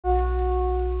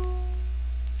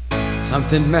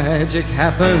Something magic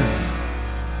happens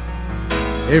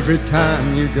every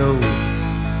time you go.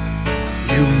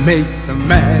 You make the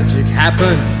magic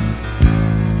happen,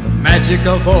 the magic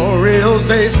of Orioles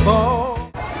baseball.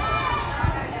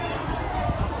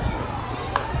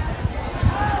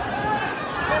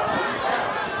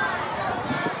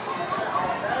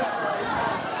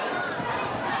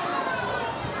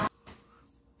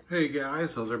 Hey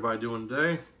guys, how's everybody doing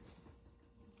today?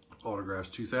 Autographs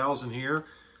 2000 here.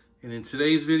 And in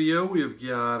today's video, we have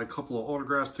got a couple of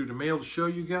autographs through the mail to show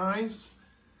you guys.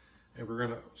 And we're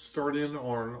going to start in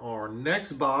on our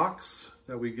next box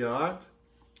that we got.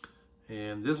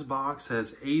 And this box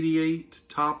has 88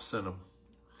 tops in them.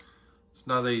 It's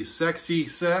not a sexy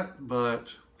set,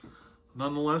 but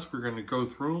nonetheless, we're going to go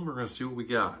through them. We're going to see what we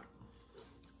got.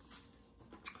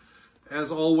 As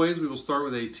always, we will start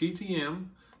with a TTM.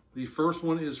 The first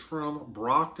one is from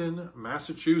Brockton,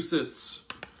 Massachusetts.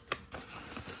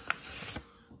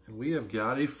 And we have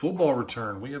got a football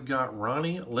return. We have got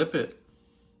Ronnie Lippett.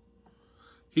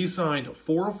 He signed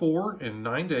 4 of 4 in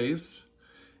 9 days.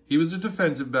 He was a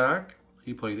defensive back.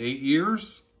 He played 8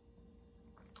 years.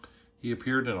 He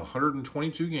appeared in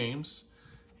 122 games.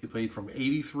 He played from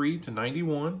 83 to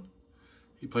 91.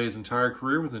 He played his entire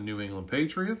career with the New England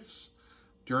Patriots.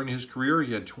 During his career,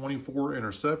 he had 24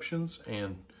 interceptions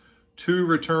and 2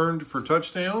 returned for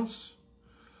touchdowns.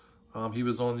 He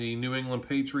was on the New England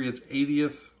Patriots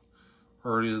 80th,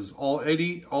 or it is all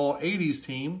 80s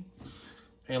team.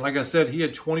 And like I said, he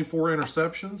had 24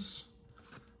 interceptions.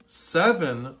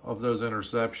 7 of those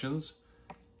interceptions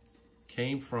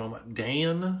came from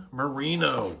Dan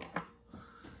Marino.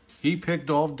 He picked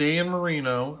off Dan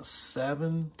Marino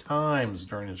 7 times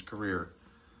during his career.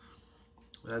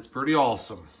 That's pretty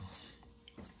awesome.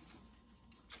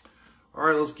 All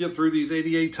right, let's get through these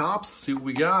 88 tops, see what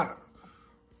we got.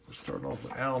 We're starting off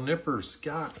with Al Nipper,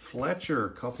 Scott Fletcher,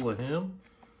 a couple of him.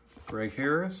 Greg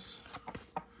Harris.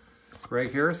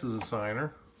 Greg Harris is a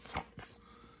signer.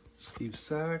 Steve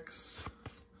Sachs.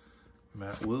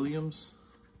 Matt Williams.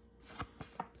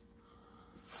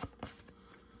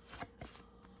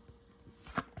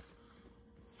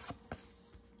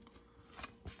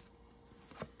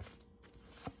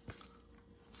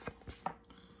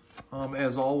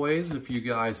 As always, if you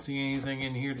guys see anything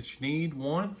in here that you need,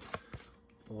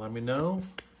 let me know.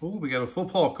 Oh, we got a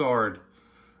football card.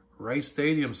 Rice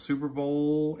Stadium, Super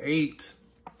Bowl 8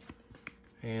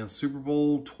 and Super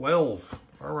Bowl 12.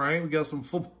 All right, we got some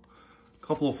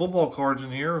couple of football cards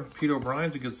in here. Pete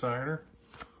O'Brien's a good signer.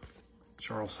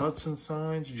 Charles Hudson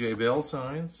signs. Jay Bell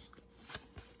signs.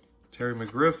 Terry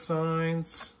McGriff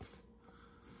signs.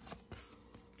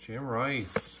 Jim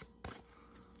Rice.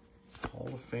 Hall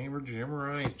of Famer Jim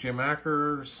Rice. Jim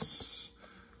Ackers.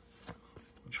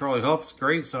 Charlie Huff's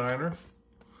great signer.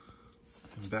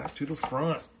 And back to the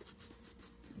front.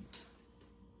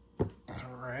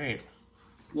 All right.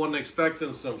 Wasn't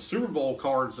expecting some Super Bowl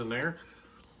cards in there.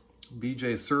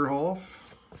 B.J. Surhoff.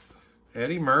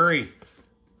 Eddie Murray.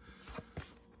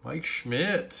 Mike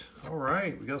Schmidt. All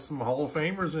right. We got some Hall of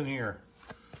Famers in here.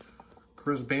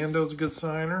 Chris Bando's a good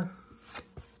signer.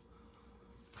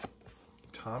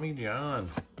 Tommy John.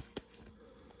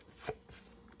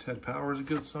 Ted Powers a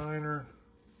good signer.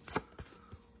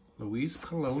 Luis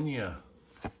Colonia.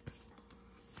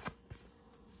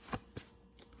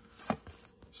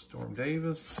 Storm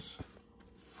Davis.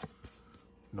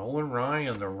 Nolan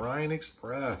Ryan, the Ryan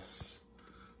Express.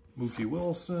 Mookie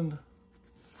Wilson.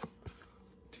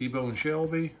 T-Bone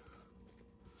Shelby.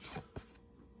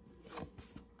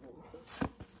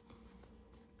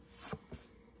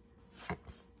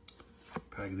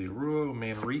 Pagliarulo,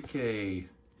 Manrique,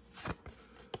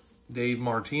 Dave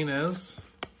Martinez,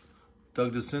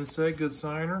 Doug DeCinces, good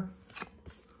signer,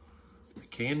 the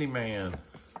Candyman,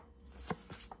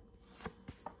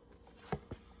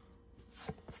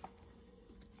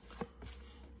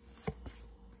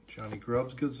 Johnny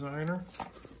Grubbs, good signer,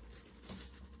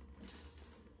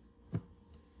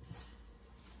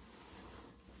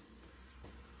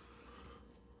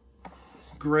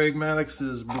 Greg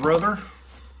Maddox's brother,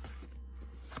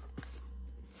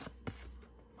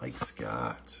 Mike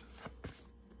Scott.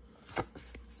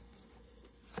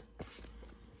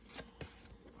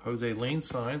 Jose Lane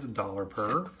signs, $1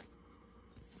 per.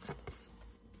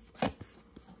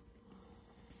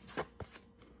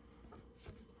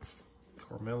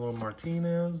 Carmelo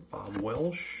Martinez, Bob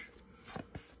Welsh.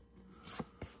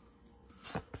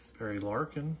 Barry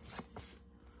Larkin.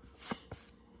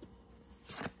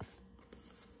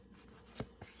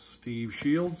 Steve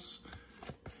Shields,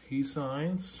 he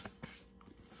signs.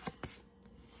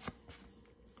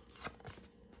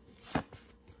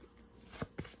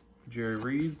 Jerry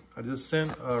Reed. I just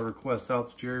sent a request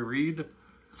out to Jerry Reed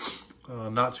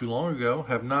not too long ago.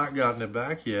 Have not gotten it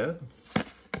back yet.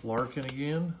 Larkin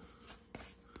again.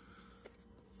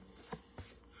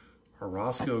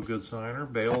 Orozco, good signer.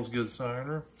 Bales, good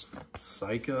signer.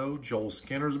 Psycho. Joel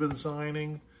Skinner's been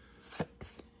signing.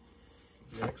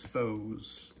 The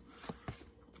Expos.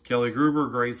 Kelly Gruber,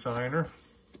 great signer.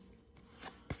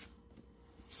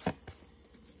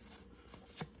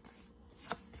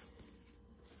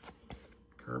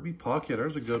 Kirby Puckett,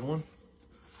 there's a good one.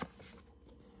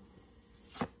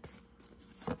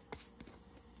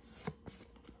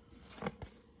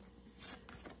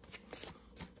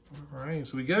 All right,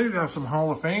 so we got some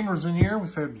Hall of Famers in here.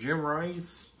 We've had Jim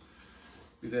Rice.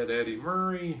 We've had Eddie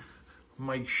Murray,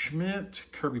 Mike Schmidt,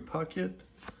 Kirby Puckett,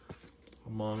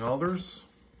 among others.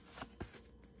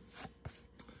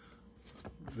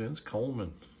 Vince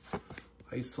Coleman.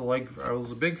 I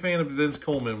was a big fan of Vince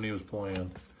Coleman when he was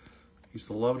playing. Used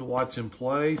to love to watch him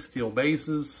play, steal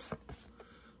bases.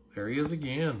 There he is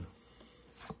again.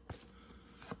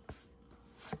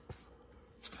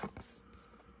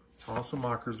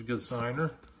 Osamaker's a good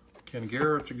signer. Ken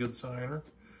Garrett's a good signer.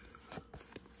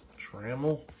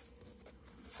 Trammell.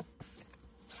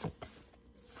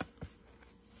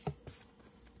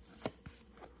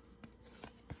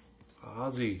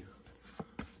 Ozzie.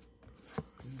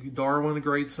 Darwin, a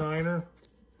great signer.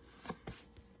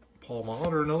 Paul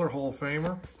Molitor, another Hall of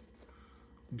Famer.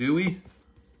 Dewey.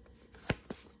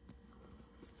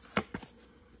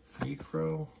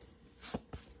 Necro.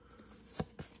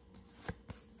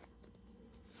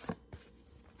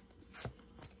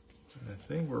 I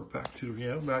think we're back to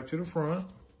the front.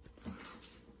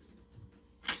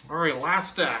 All right,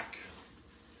 last stack.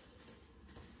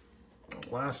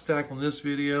 Last stack on this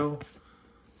video.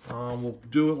 We'll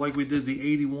do it like we did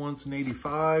the 81s and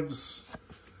 85s.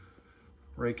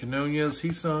 Ray Quinones,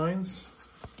 he signs.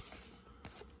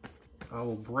 I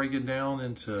will break it down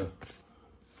into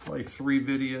probably 3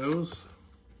 videos.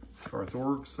 Garth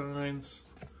Org signs.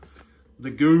 The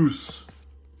Goose.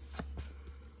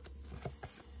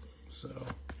 So,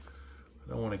 I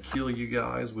don't want to kill you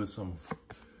guys with some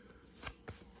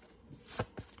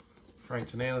Frank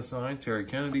Tanana signs. Terry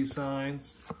Kennedy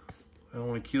signs. I don't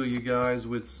want to kill you guys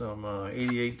with some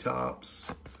 88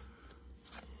 tops.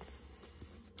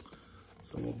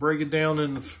 So we'll break it down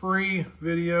into 3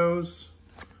 videos.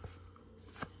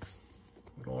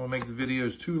 We don't want to make the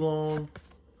videos too long.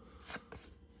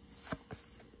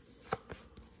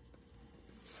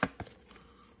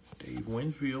 Dave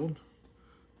Winfield.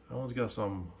 That one's got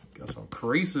some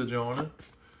creasage on it.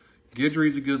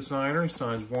 Guidry's a good signer. He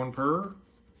signs 1 per.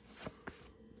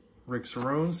 Rick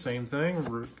Cerrone, same thing.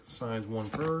 Rick signs 1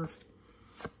 per.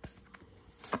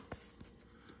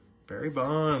 Barry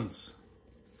Bonds.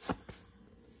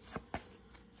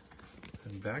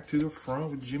 And back to the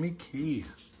front with Jimmy Key.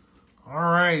 All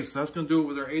right, so that's going to do it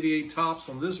with our 88 tops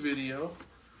on this video.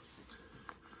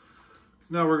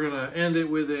 Now we're going to end it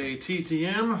with a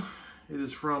TTM. It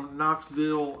is from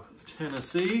Knoxville,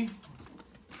 Tennessee.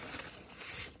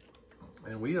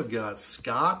 And we have got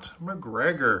Scott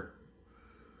McGregor.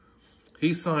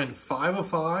 He signed 5 of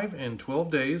 5 in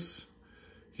 12 days.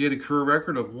 He had a career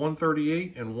record of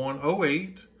 138 and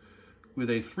 108 with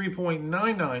a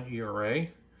 3.99 ERA.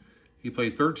 He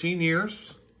played 13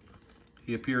 years.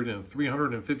 He appeared in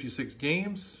 356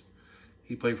 games.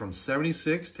 He played from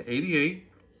 76 to 88.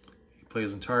 He played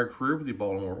his entire career with the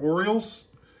Baltimore Orioles.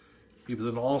 He was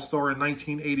an All-Star in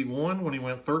 1981 when he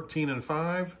went 13 and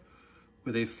 5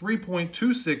 with a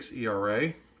 3.26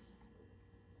 ERA.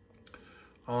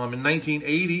 In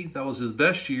 1980, that was his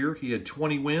best year. He had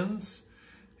 20 wins.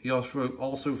 He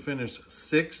also finished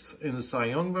 6th in the Cy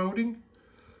Young voting.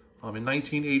 In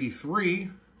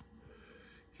 1983,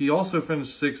 he also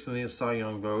finished 6th in the Cy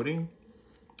Young voting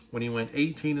when he went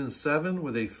 18 and 7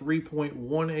 with a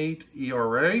 3.18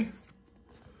 ERA.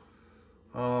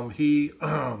 He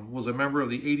was a member of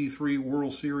the 83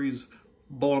 World Series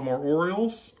Baltimore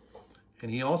Orioles, and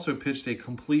he also pitched a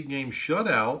complete game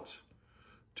shutout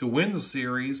to win the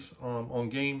series on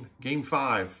game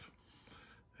 5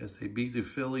 as they beat the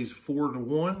Phillies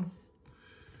 4-1.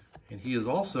 And he is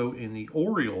also in the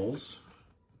Orioles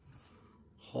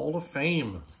Hall of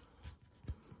Fame.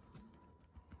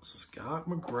 Scott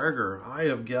McGregor. I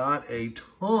have got a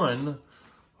ton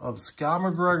of Scott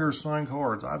McGregor signed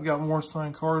cards. I've got more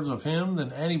signed cards of him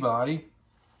than anybody.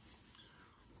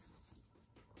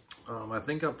 I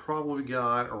think I probably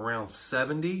got around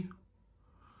 70.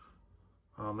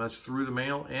 That's through the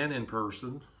mail and in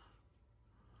person.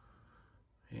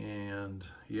 And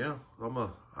yeah,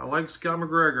 I like Scott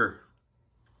McGregor.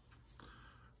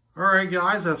 All right,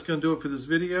 guys, that's going to do it for this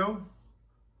video.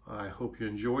 I hope you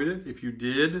enjoyed it. If you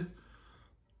did,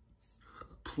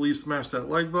 please smash that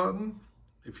like button.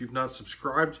 If you've not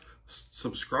subscribed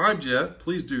yet,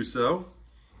 please do so.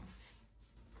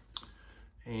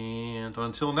 And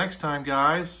until next time,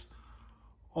 guys,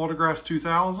 Autographs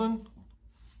 2000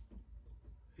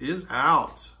 is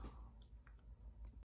out.